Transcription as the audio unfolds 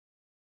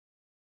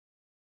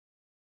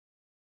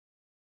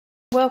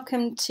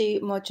Welcome to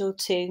Module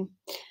 2.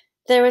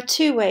 There are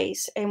two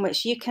ways in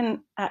which you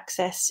can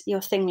access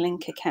your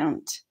ThingLink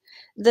account.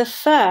 The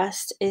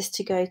first is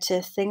to go to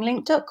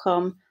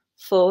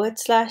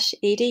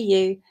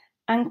thinglink.com/edu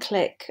and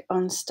click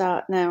on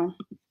Start Now.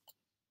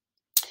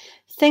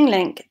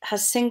 ThingLink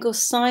has single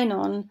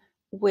sign-on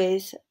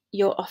with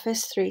your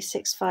Office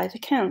 365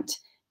 account,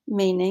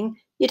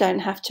 meaning you don't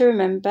have to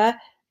remember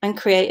and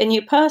create a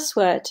new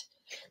password.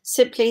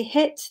 Simply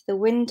hit the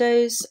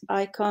Windows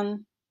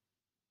icon,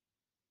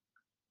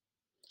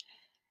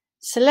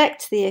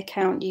 select the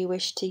account you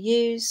wish to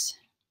use,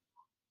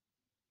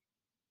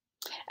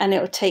 and it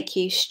will take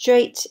you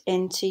straight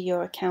into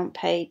your account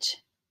page.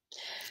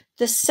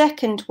 The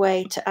second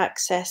way to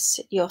access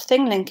your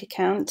ThingLink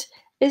account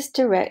is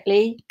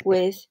directly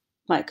with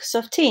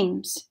Microsoft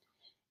Teams.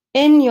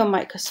 In your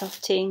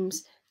Microsoft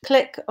Teams,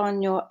 click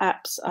on your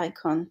apps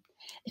icon.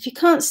 If you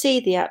can't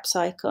see the apps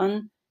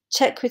icon,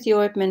 check with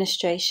your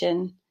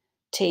administration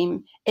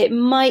team. It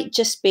might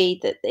just be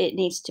that it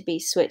needs to be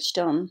switched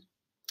on.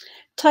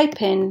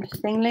 Type in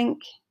ThingLink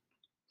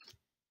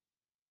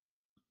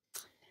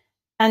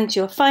and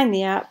you'll find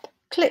the app,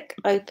 click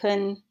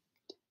open,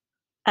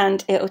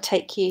 and it will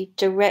take you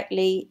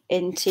directly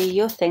into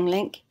your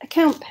ThingLink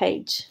account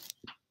page.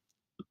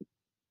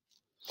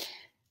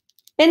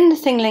 In the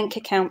ThingLink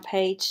account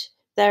page,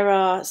 there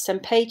are some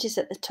pages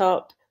at the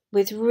top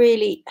with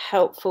really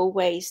helpful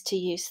ways to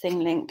use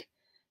ThingLink.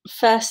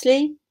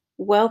 Firstly,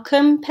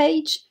 welcome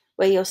page,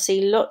 where you'll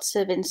see lots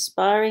of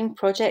inspiring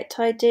project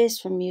ideas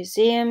from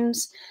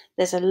museums.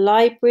 There's a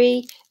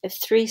library of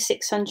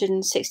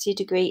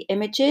 360-degree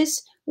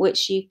images,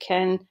 which you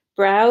can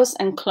browse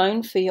and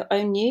clone for your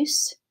own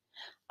use.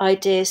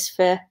 Ideas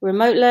for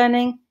remote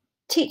learning,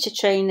 teacher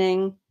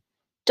training,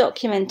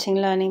 documenting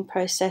learning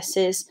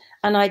processes,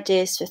 and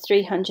ideas for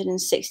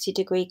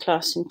 360-degree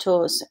classroom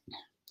tours.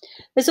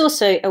 There's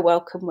also a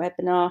welcome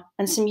webinar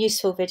and some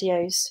useful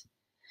videos.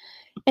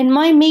 In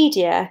My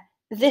Media,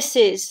 this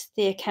is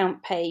the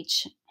account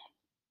page.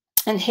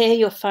 And here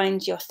you'll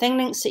find your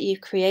ThingLinks that you've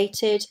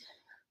created,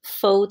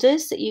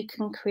 folders that you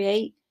can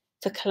create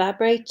for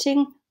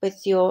collaborating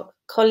with your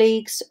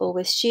colleagues or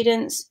with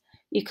students.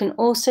 You can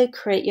also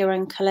create your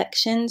own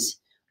collections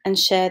and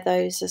share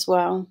those as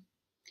well.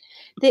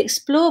 The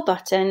Explore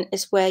button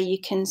is where you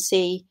can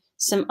see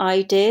some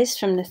ideas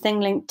from the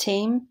ThingLink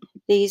team.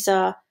 These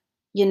are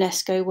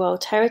UNESCO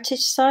World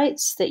Heritage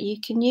sites that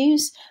you can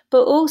use,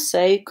 but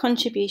also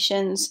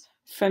contributions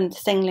from the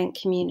ThingLink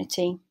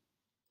community.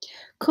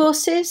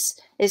 Courses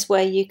is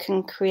where you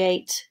can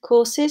create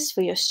courses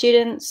for your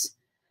students.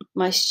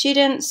 My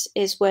Students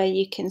is where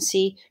you can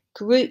see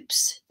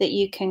groups that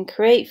you can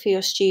create for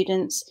your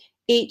students,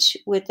 each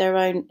with their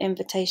own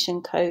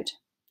invitation code.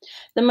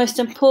 The most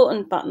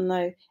important button,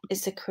 though,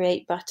 is the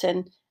Create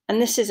button, and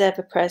this is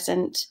ever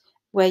present,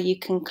 where you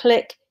can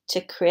click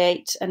to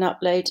create and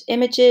upload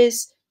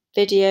images,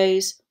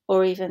 videos,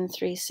 or even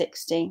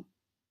 360.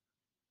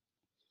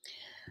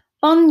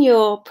 On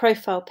your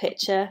profile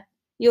picture,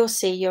 you'll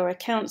see your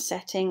account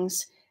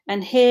settings,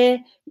 and here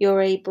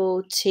you're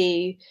able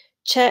to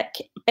check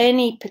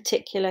any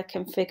particular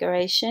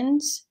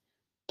configurations,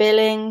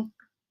 billing,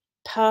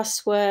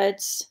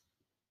 passwords,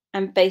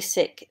 and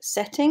basic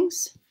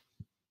settings.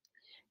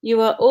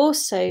 You are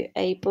also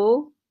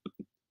able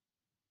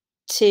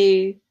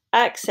to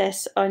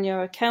access on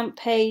your account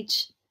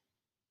page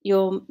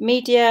your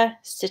media,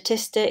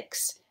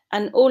 statistics,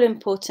 and all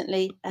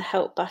importantly, a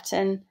help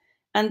button.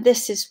 And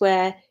this is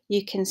where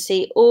you can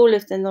see all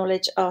of the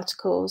knowledge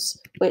articles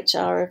which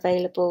are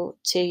available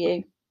to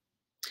you.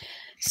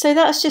 So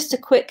that's just a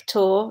quick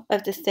tour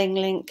of the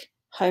ThingLink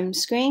home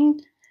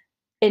screen.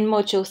 In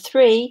Module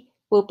 3,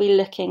 we'll be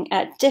looking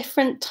at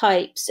different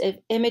types of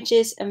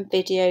images and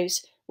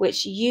videos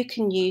which you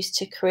can use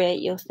to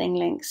create your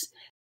ThingLinks.